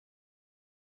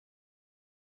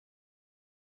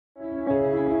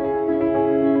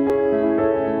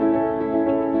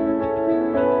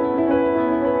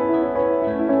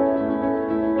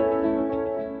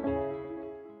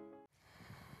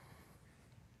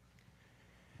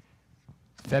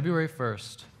February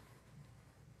 1st,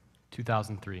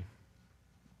 2003.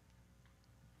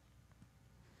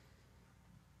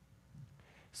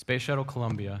 Space Shuttle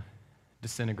Columbia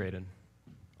disintegrated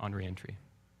on re-entry.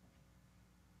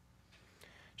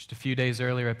 Just a few days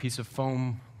earlier, a piece of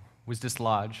foam was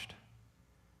dislodged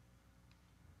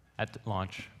at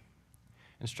launch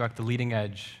and struck the leading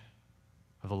edge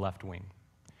of the left wing,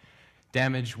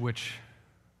 damage which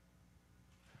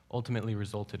ultimately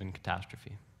resulted in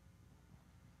catastrophe.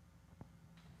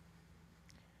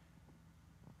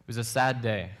 It was a sad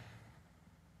day,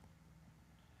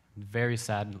 very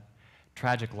sad,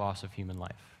 tragic loss of human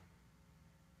life,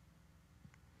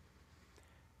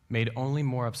 made only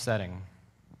more upsetting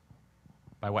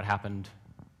by what happened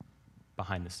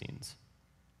behind the scenes.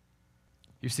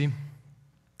 You see,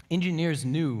 engineers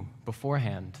knew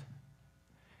beforehand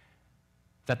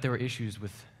that there were issues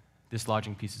with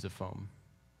dislodging pieces of foam.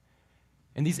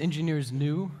 And these engineers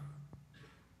knew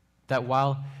that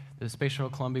while the Space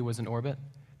Shuttle Columbia was in orbit,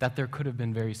 that there could have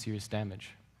been very serious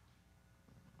damage.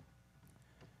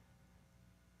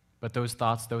 But those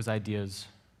thoughts, those ideas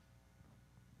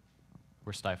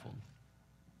were stifled.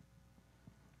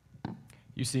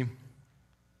 You see,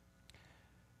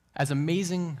 as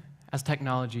amazing as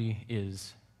technology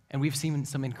is, and we've seen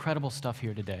some incredible stuff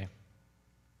here today,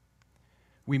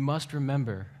 we must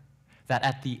remember that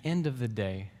at the end of the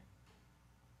day,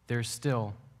 there's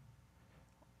still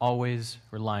always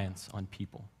reliance on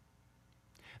people.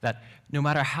 That no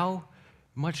matter how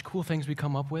much cool things we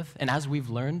come up with, and as we've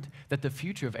learned, that the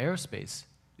future of aerospace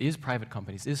is private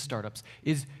companies, is startups,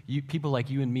 is people like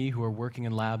you and me who are working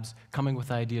in labs, coming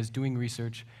with ideas, doing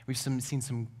research. We've seen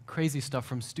some crazy stuff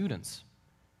from students.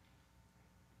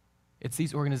 It's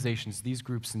these organizations, these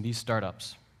groups, and these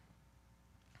startups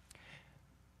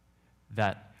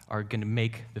that are going to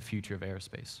make the future of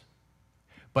aerospace.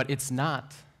 But it's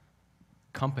not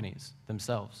companies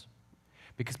themselves.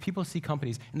 Because people see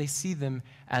companies, and they see them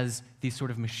as these sort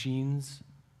of machines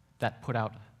that put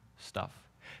out stuff.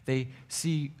 They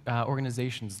see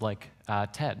organizations like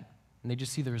TED, and they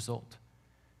just see the result.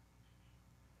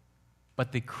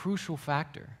 But the crucial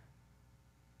factor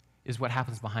is what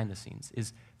happens behind the scenes,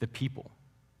 is the people.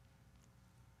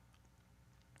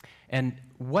 And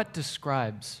what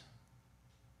describes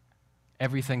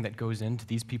everything that goes into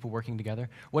these people working together?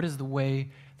 What is the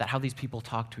way that how these people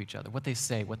talk to each other, what they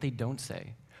say, what they don't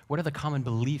say? What are the common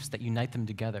beliefs that unite them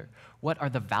together? What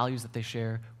are the values that they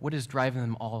share? What is driving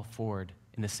them all forward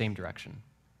in the same direction?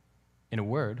 In a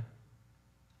word,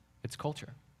 it's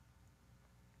culture.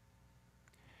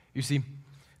 You see,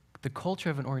 the culture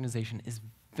of an organization is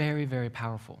very, very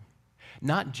powerful.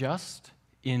 Not just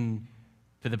in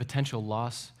the potential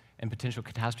loss and potential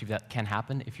catastrophe that can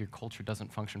happen if your culture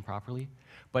doesn't function properly,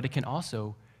 but it can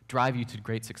also drive you to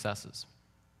great successes.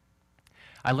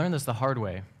 I learned this the hard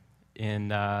way,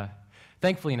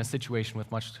 thankfully in a situation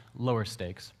with much lower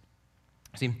stakes.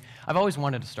 See, I've always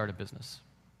wanted to start a business.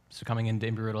 So coming into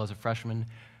Embry-Riddle as a freshman,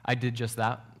 I did just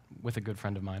that with a good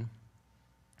friend of mine.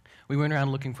 We went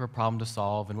around looking for a problem to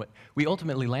solve, and what we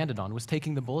ultimately landed on was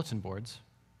taking the bulletin boards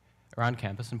around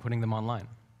campus and putting them online.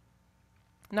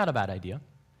 Not a bad idea.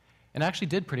 And actually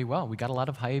did pretty well. We got a lot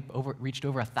of hype, reached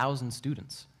over 1,000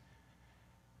 students.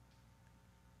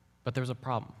 But there was a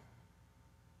problem.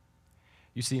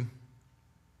 You see,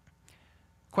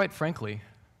 quite frankly,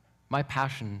 my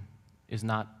passion is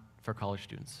not for college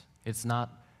students. It's not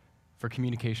for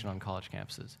communication on college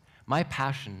campuses. My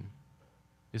passion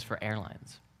is for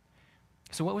airlines.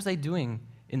 So what was I doing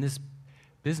in this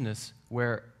business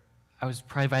where I was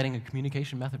providing a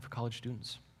communication method for college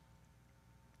students?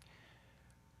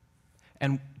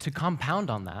 And to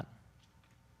compound on that,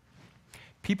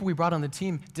 people we brought on the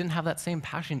team didn't have that same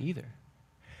passion either.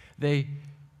 They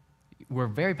were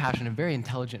very passionate and very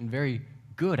intelligent and very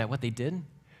good at what they did,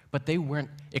 but they weren't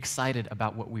excited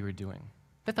about what we were doing.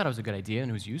 They thought it was a good idea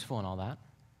and it was useful and all that,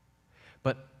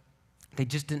 but they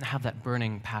just didn't have that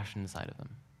burning passion inside of them.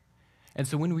 And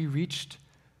so when we reached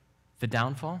the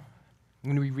downfall,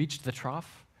 when we reached the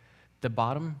trough, the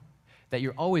bottom, that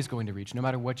you're always going to reach, no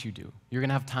matter what you do. You're going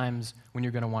to have times when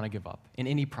you're going to want to give up, in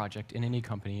any project, in any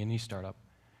company, in any startup.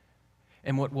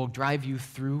 And what will drive you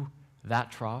through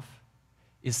that trough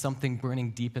is something burning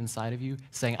deep inside of you,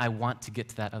 saying, I want to get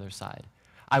to that other side.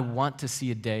 I want to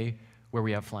see a day where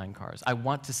we have flying cars. I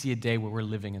want to see a day where we're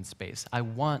living in space. I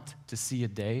want to see a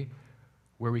day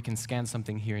where we can scan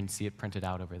something here and see it printed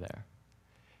out over there.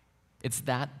 It's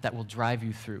that will drive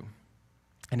you through.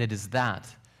 And it is that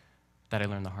I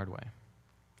learned the hard way.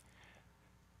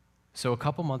 So a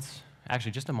couple months,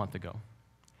 actually just a month ago,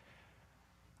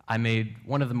 I made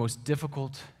one of the most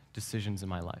difficult decisions in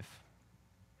my life.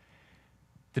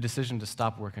 the decision to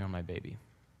stop working on my baby.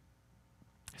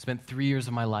 I spent 3 years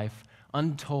of my life,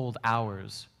 untold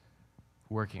hours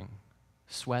working,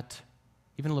 sweat,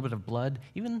 even a little bit of blood,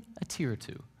 even a tear or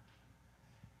two.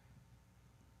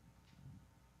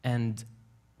 And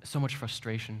so much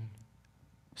frustration,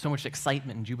 so much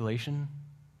excitement and jubilation,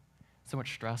 so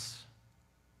much stress.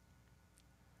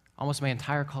 Almost my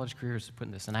entire college career was put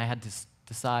in this, and I had to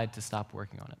decide to stop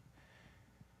working on it.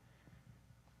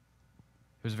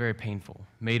 It was very painful,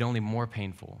 made only more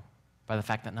painful by the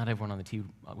fact that not everyone on the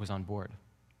team was on board.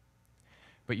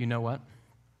 But you know what?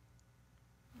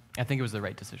 I think it was the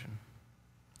right decision,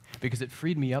 because it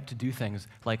freed me up to do things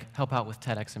like help out with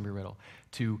TEDxEmbryRiddle,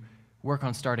 to work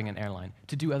on starting an airline,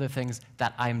 to do other things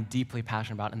that I'm deeply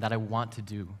passionate about and that I want to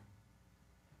do.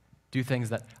 Do things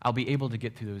that I'll be able to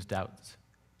get through those doubts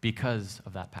because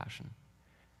of that passion.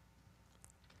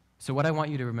 So what I want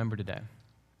you to remember today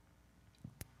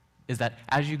is that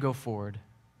as you go forward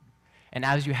and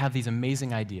as you have these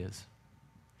amazing ideas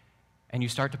and you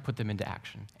start to put them into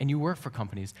action and you work for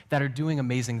companies that are doing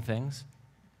amazing things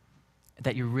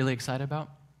that you're really excited about,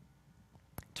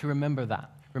 to remember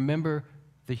that. Remember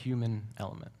the human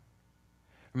element.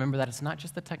 Remember that it's not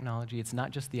just the technology, it's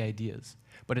not just the ideas,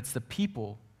 but it's the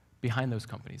people behind those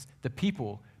companies, the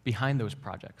people behind those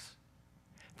projects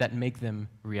that make them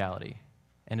reality.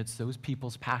 And it's those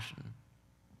people's passion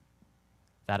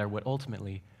that are what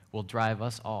ultimately will drive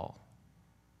us all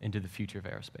into the future of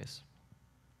aerospace.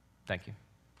 Thank you.